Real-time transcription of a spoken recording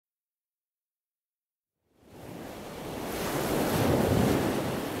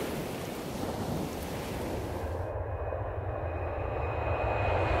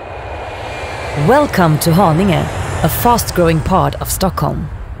Welcome to Haninge, a fast-growing part of Stockholm.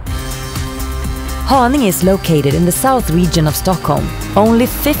 Haninge is located in the south region of Stockholm, only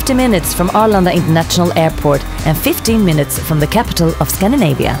 50 minutes from Arlanda International Airport and 15 minutes from the capital of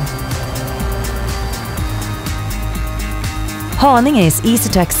Scandinavia. Haninge is easy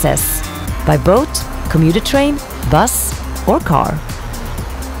to access by boat, commuter train, bus or car.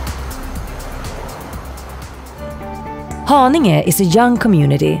 Haninge is a young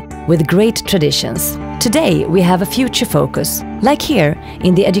community with great traditions. Today we have a future focus, like here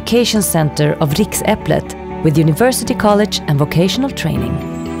in the Education Center of Riksäpplet with University College and vocational training.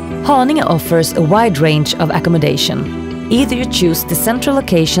 Haninge offers a wide range of accommodation. Either you choose the central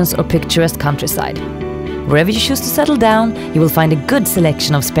locations or picturesque countryside. Wherever you choose to settle down, you will find a good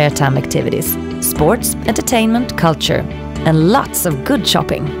selection of spare time activities, sports, entertainment, culture, and lots of good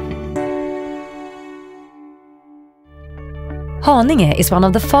shopping. Haninge is one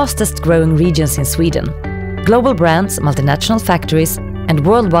of the fastest growing regions in Sweden. Global brands, multinational factories, and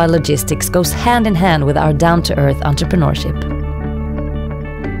worldwide logistics goes hand in hand with our down-to-earth entrepreneurship.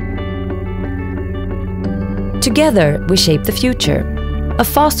 Together, we shape the future. A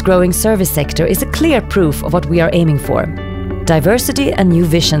fast-growing service sector is a clear proof of what we are aiming for. Diversity and new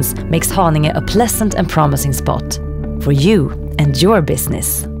visions makes Haninge a pleasant and promising spot for you and your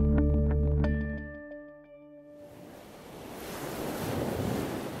business.